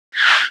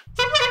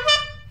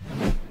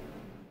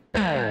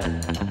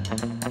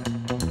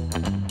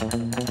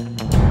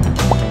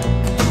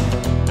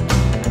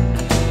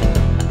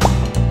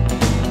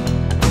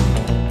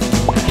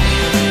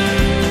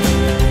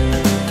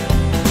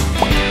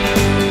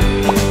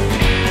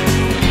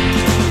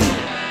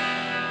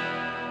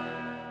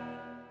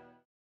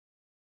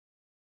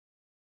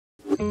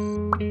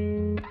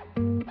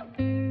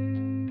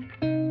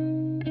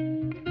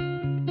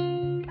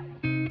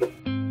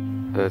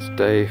It's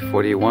day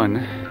 41.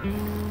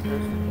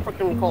 It's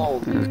fucking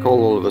cold. And it's cold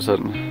all of a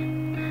sudden.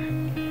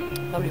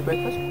 Have you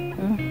breakfast?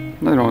 Yeah,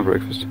 nothing wrong with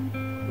breakfast.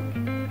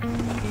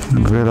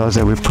 I realise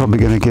that we're probably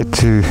going to get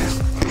to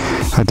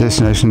our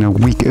destination a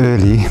week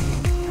early.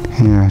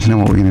 Yeah, I don't know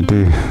what we're going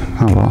to do.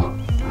 Oh well.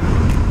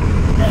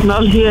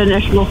 Not here,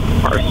 National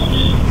Forest.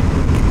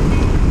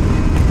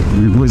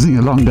 We've been whizzing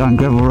along down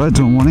gravel roads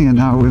all morning and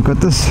now we've got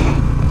this.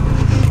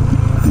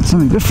 It's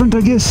something different,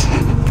 I guess.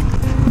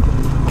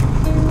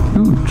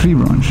 Ooh, tree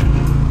branch.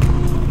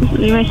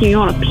 You're making me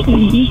want to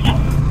pee.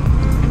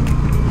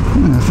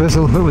 Yeah, first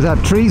little bit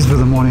without trees for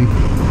the morning.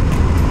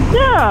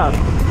 Yeah.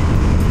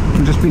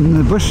 We've just been in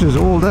the bushes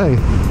all day.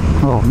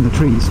 Oh, in the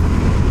trees.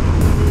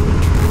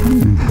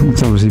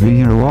 It's obviously been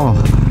here a while.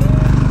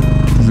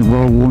 There's a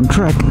well-worn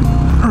track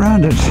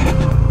around it.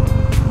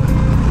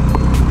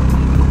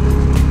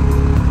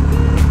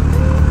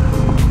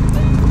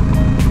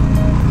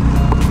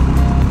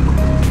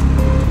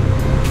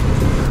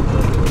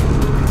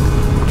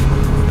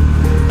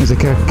 There's a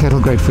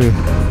cattle grate for you.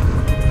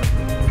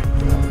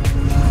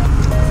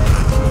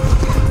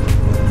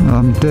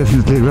 I'm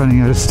definitely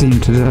running out of steam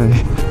today.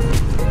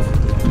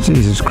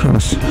 Jesus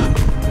Christ.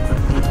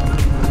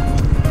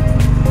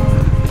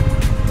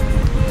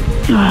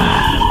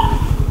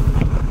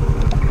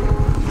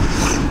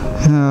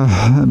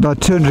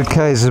 About 200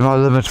 k's is my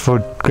limit for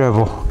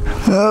gravel.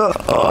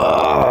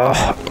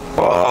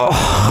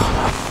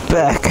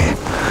 Back.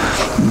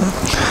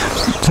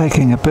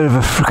 Taking a bit of a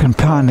frickin'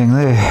 pounding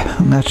there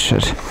on that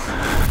shit.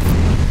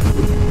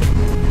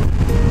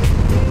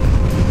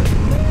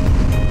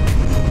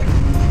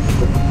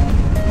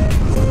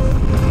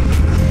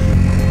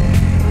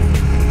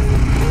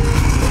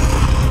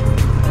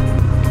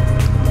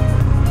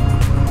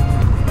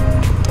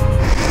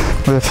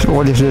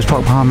 All you have to do is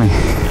park behind me.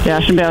 Yeah, I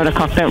should be able to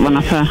cock that one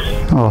up here.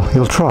 Oh,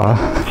 you'll try.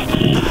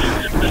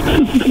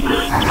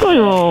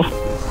 Cool.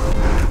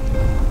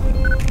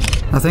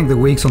 I think the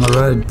weeks on the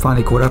road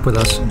finally caught up with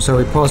us, so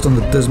we passed on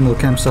the dismal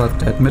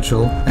campsite at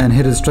Mitchell and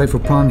headed straight for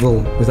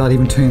Prineville without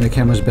even turning the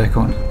cameras back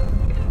on.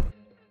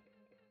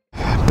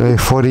 Day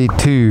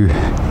 42.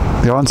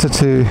 The answer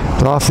to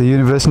life, the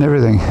universe and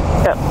everything.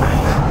 Yep.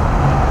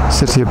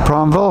 City of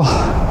Prineville.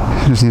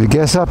 Just need to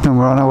gas up and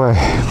we're on our way.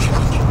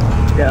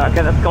 Yeah,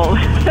 okay, that's cold.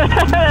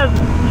 I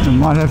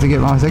might have to get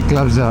my thick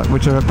gloves out,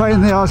 which are a pain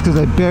in the ass because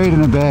they're buried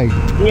in a bag.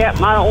 Yep,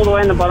 mine all the way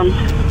in the bottom.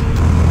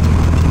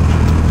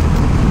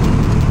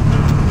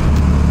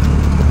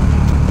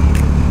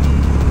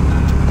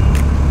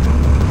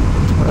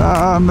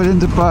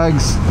 Millions of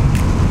bags.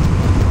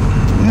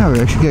 Yeah,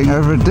 we're actually getting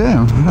over a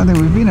dam. I don't think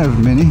we've been over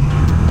many.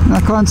 And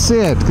I can't see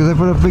it because they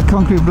put a big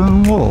concrete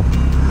blooming wall.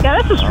 Yeah,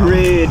 that's just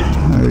rude.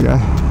 There we go.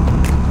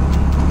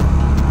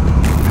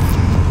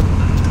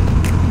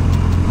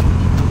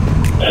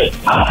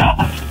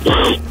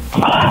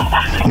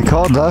 You're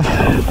cold though.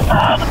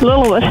 A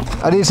little bit.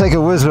 I need to take a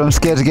whiz, but I'm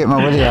scared to get my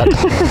willy out.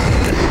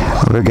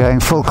 We're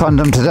going full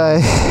condom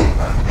today.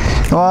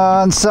 Come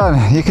on,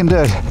 son, you can do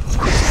it.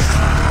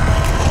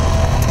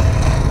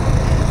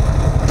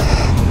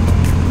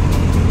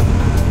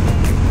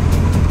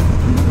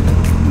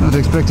 Not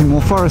expecting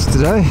more forest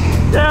today.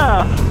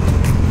 Yeah.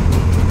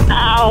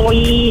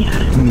 Owie.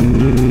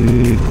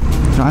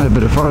 Trying a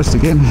bit of forest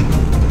again.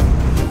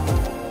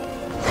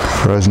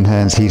 Frozen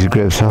hands, heated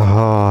grips.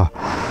 Oh,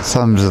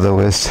 thumbs of the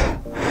West.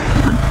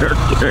 Dirt,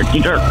 dirty,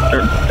 dirt,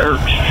 dirt,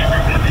 dirt.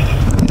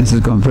 This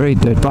has gone very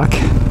dirt bike.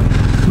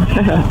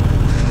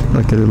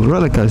 Like a little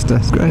roller coaster.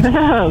 It's great.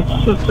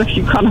 It's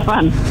actually kind of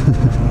fun.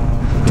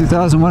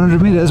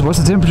 2,100 meters. What's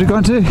the temperature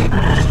gone to?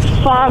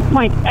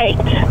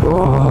 5.8.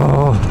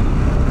 Oh,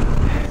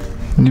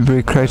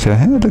 Newbury Crater.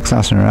 Yeah, it looks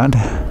nice and around.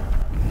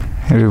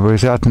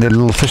 Everybody's out in their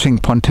little fishing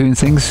pontoon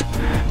things.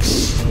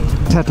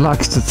 Tat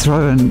likes to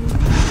throw in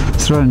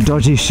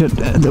dodgy shit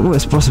at the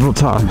worst possible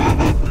time.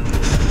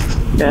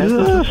 Yeah, this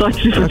is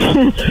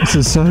actually This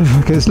is so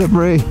fucking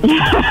slippery.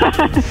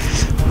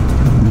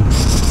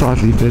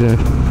 Slightly better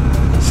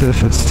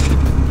surfaced.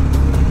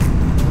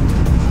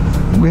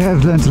 We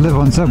have learned to live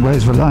on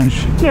subways for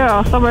lunch.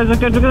 Yeah, subways are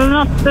good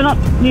because they're not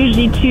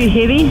usually too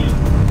heavy.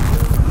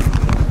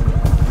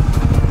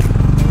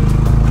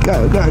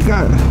 Go, go,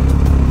 go.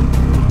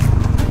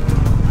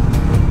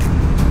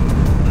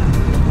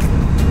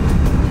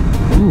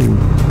 Ooh,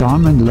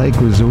 Diamond Lake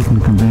Resort and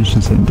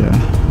Convention Centre.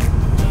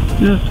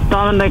 This is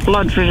Diamond Lake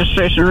Lodge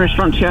Registration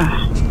Restaurant here.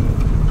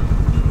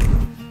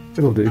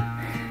 It'll do.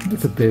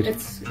 It's a bit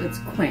It's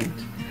quaint.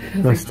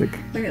 rustic. I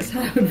think it's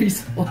how it would be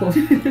sold. I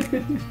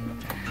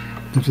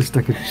just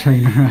stuck a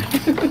chain around.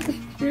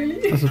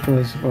 Really? I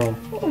suppose. Well,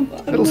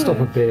 it'll stop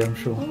a bear, I'm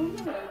sure.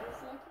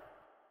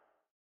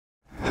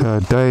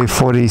 Day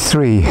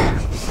 43.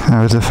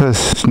 That was the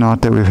first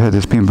night that we've had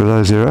that's been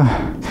below zero.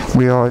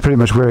 We are pretty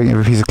much wearing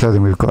every piece of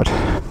clothing we've got.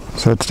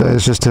 So today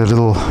is just a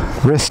little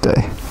rest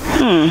day.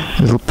 A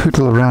little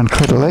pootle around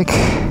Crater Lake.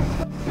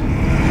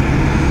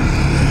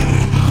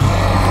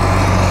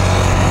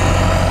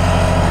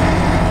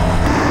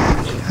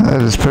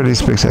 That is pretty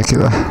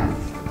spectacular.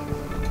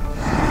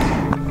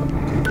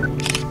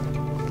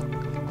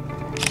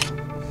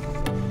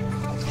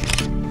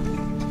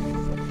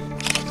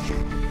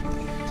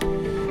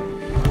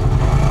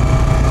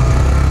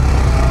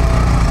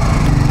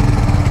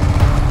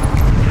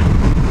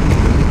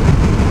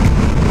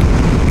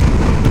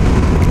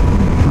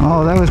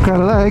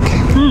 Crater Lake.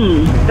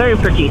 Very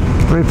pretty.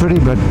 Very pretty,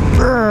 but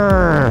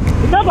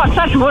It's not like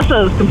such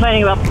wusses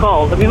complaining about the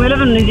cold. I mean, we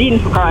live in New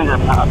Zealand for crying out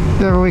loud.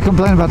 yeah, we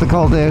complain about the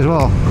cold there as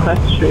well.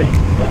 That's true.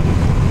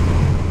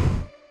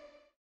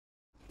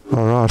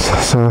 Alright,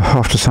 so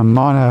after some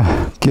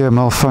minor gear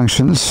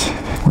malfunctions,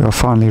 we are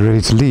finally ready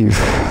to leave.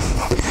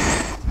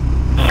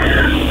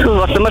 So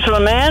like the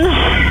Michelin Man.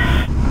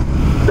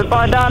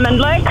 Goodbye Diamond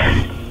Lake.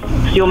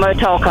 Your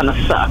motel kind of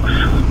sucks.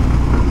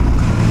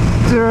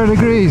 0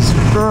 degrees.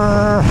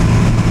 Brr.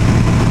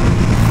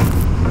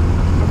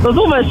 It was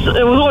always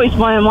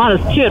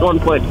 -2 at one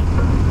point.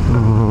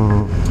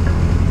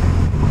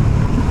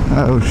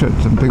 Oh shit,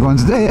 some big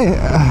ones there.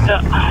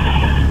 Yeah.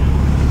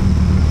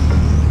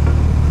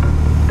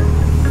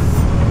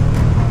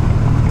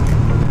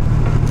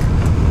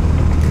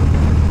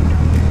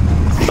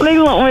 Legs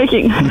not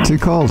working. You're too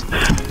cold. Oh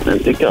my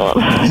god.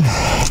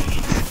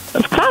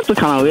 Those clouds are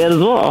kind of weird as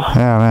well.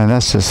 Yeah man,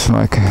 that's just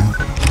smoke.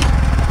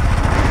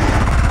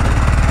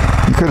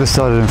 You could have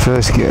started in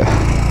first gear,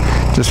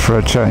 just for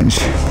a change.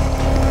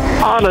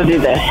 How do I do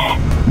that? I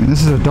mean,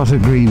 this is a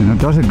dotted green, and a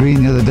dotted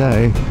green the other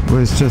day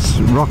was just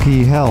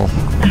rocky hell.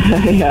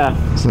 Yeah.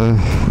 So,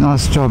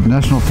 nice job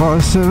National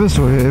Forest Service,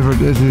 or whoever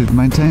it is who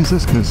maintains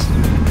this, because,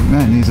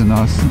 man, these are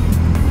nice.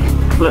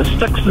 The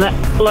sticks and that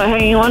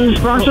low-hanging ones,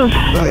 branches.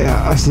 Oh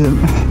yeah, I see them.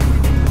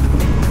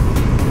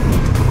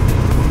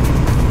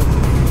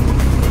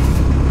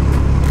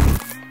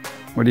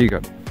 What do you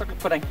got? Chocolate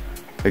pudding.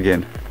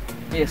 Again.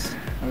 Yes,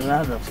 I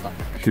love that stuff.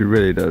 She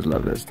really does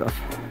love that stuff.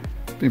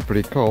 It's been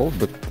pretty cold,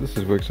 but this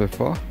has worked so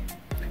far.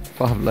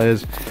 5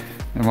 layers,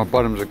 and my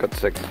bottoms have got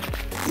sick. Do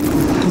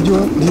you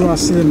want to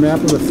see the map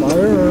of the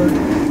fire? Or?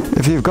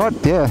 If you've got,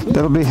 yeah,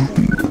 that'll be...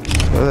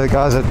 The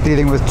guys are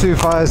dealing with 2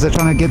 fires, they're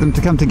trying to get them to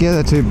come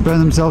together to burn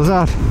themselves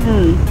out.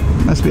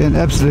 Must be an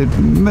absolute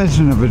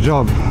mission of a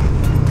job.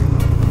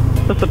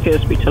 This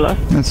appears to be Tiller.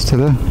 That's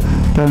Tiller.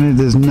 Apparently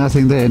there's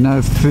nothing there,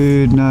 no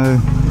food, no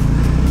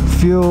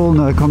fuel,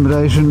 no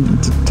accommodation.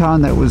 It's a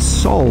town that was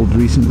sold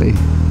recently.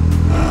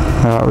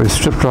 Alright, we've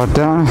stripped right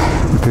down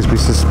because we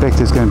suspect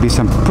there's going to be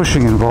some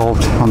pushing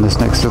involved on this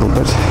next little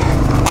bit.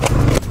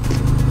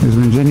 Because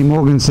when Jenny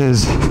Morgan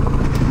says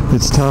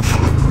it's tough,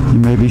 you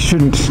maybe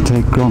shouldn't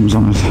take Groms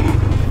on it.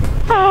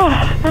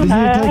 Did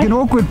you take an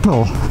awkward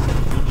pill?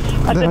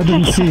 I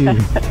didn't see you.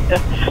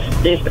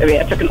 Yes, baby,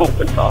 I took an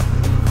awkward pill.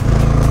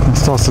 It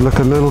starts to look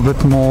a little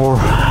bit more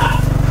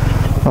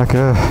like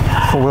a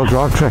 4-wheel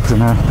drive track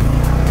than a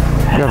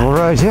gravel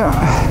road, yeah.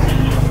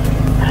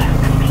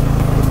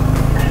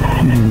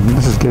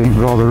 This is getting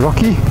rather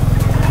rocky.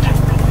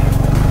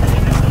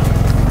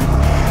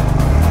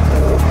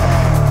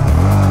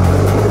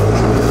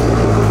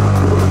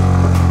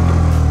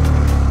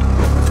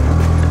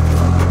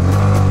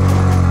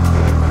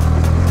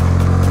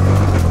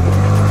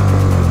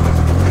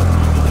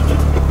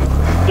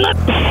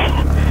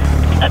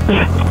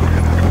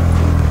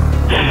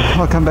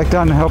 I'll come back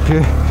down and help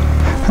you.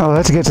 Oh, I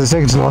had to get to the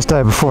second to last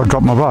day before I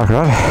drop my bike,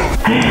 right?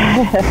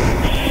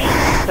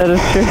 That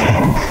is true.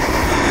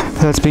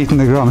 That's beating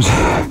the Groms.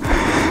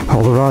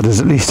 All the riders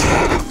at least.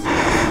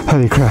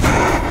 Holy crap.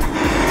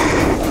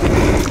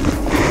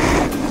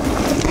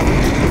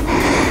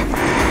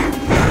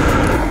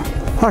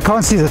 I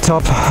can't see the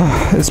top.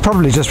 It's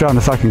probably just around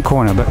the fucking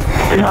corner, but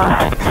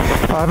I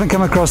haven't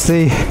come across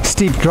the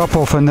steep drop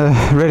off and the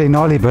really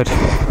gnarly bit.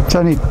 It's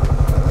only,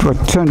 what,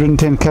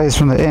 210 k's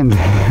from the end.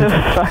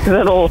 Fuck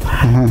that all.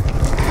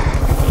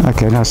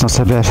 Okay, no, it's not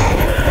so bad.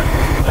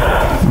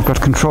 I've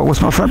got control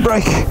with my front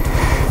brake.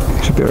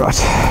 Should be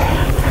alright.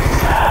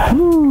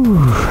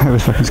 That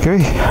was fucking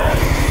scary.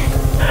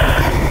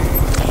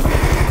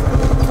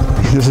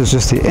 This is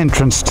just the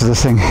entrance to the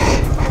thing.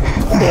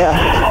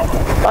 Yeah.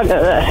 Fuck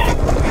that.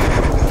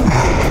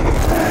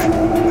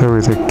 Here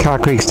with the Car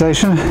Creek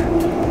station.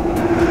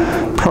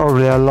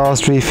 Probably our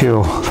last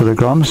refuel for the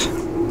Groms.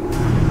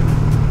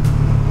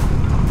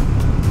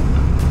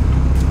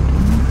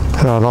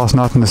 So our last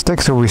night in the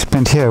sticks, so we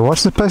spent here.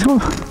 What's the place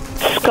called?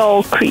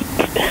 Skull Creek.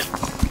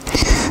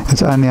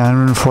 It's only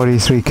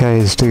 143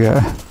 k's to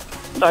go.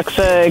 Like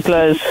so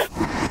close.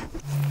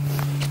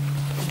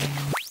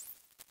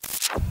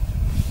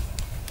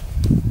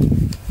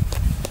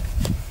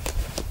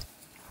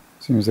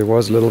 Seems there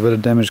was a little bit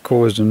of damage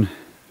caused in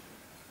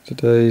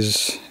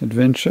today's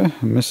adventure,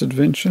 a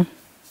misadventure.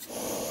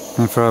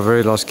 And for our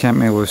very last camp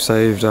meal, we've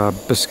saved our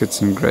biscuits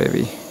and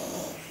gravy.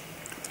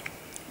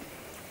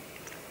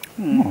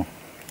 Oh.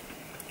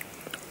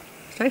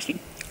 Tasty.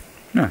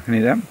 No, can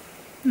eat that.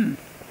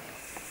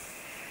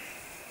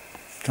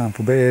 Time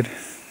for bed.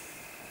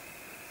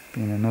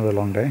 Been another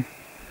long day,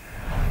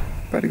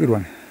 but a good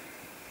one.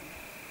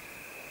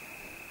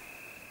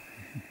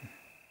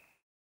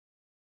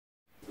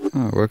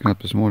 Oh, woken up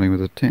this morning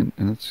with a tent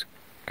and it's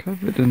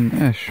covered in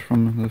ash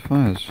from the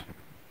fires.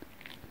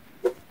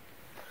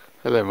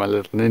 Hello, my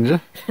little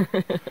ninja.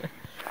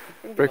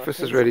 Breakfast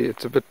is ready.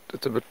 It's a bit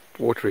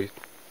watery.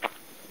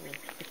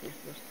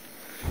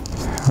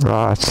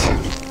 Right.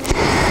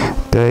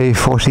 Day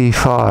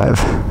 45.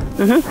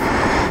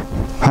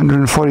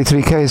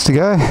 143 k's to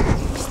go.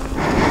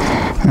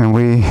 and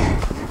we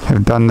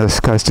have done this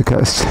coast to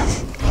coast.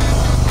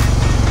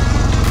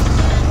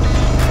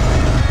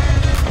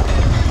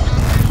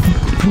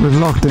 We've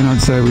locked in,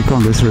 I'd say we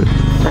can't go through.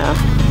 No.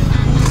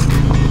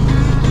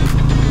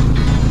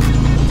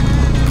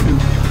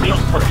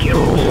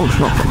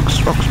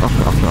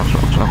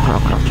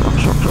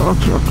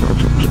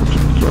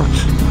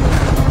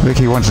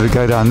 Vicky wanted to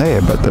go down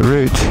there, but the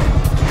route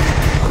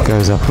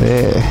goes up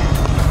there.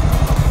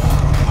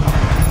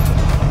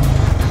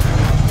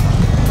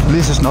 At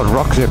least it's not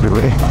rocks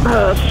everywhere,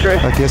 Oh, that's true.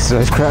 like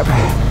yesterday's crap.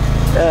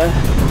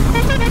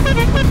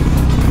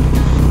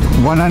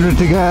 100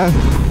 to go.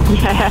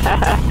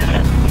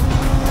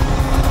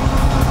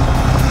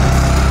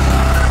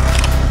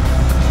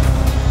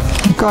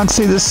 You can't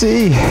see the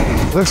sea.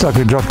 Looks like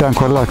we dropped down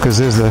quite a lot because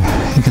there's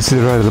you can see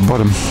the road at the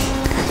bottom.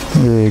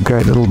 Yeah,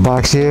 great little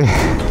bikes here.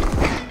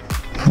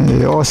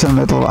 Yeah, awesome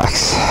little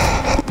bikes.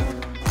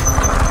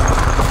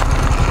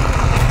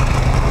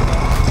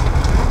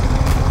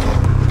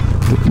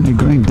 Definitely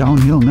going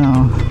downhill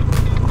now.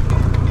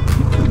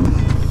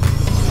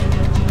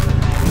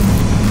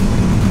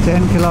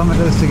 10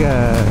 kilometers to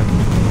go.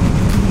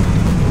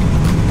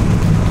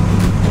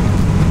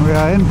 We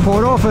are in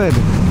Port Orford.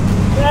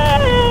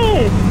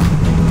 Yay!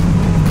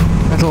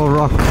 Little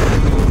rock.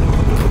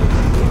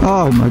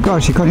 Oh my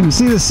gosh, you can't even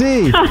see the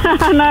sea.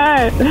 I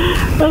know.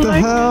 What the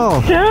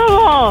hell?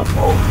 Terrible.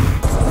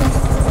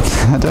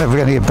 I don't know if we're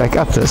going to get back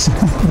up this,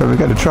 but we're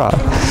going to try.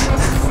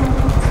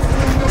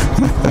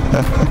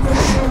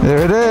 There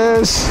it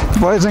is,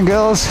 boys and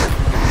girls.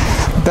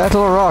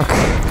 Battle Rock.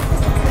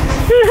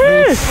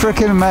 We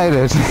frickin' made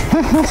it.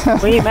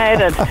 We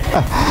made it.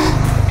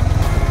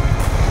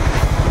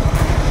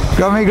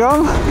 Grommy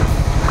Grom,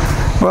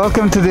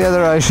 welcome to the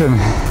other ocean.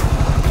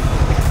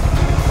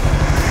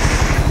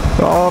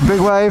 Oh, big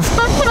wave.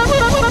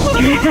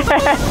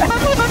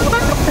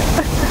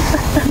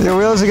 Your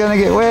wheels are going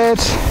to get wet.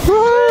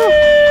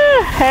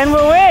 And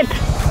we're wet.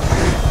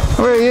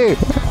 Where are you?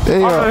 There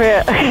you are. Over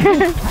here.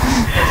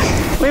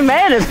 We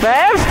made it,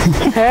 babe.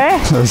 Hey?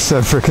 That's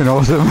so freaking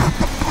awesome.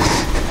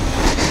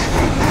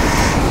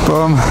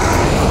 Boom.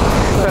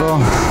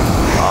 Boom.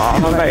 Oh,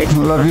 my baby.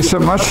 Love you so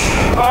much.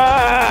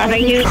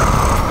 Thank you.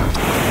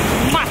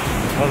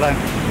 Well done.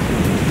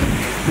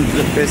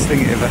 The best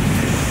thing ever.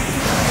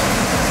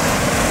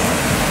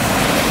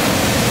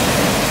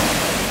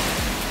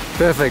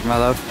 Perfect, my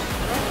love.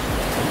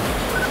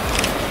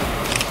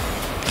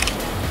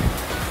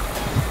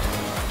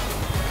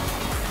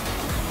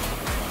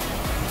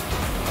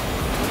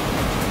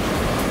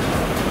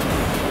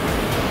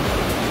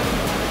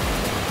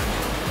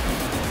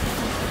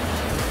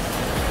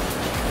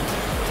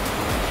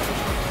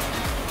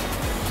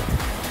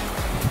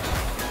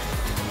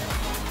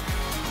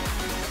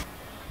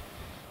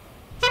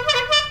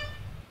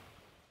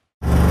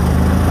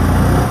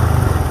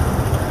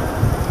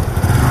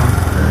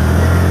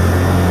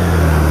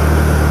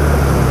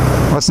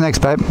 What's next,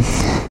 babe?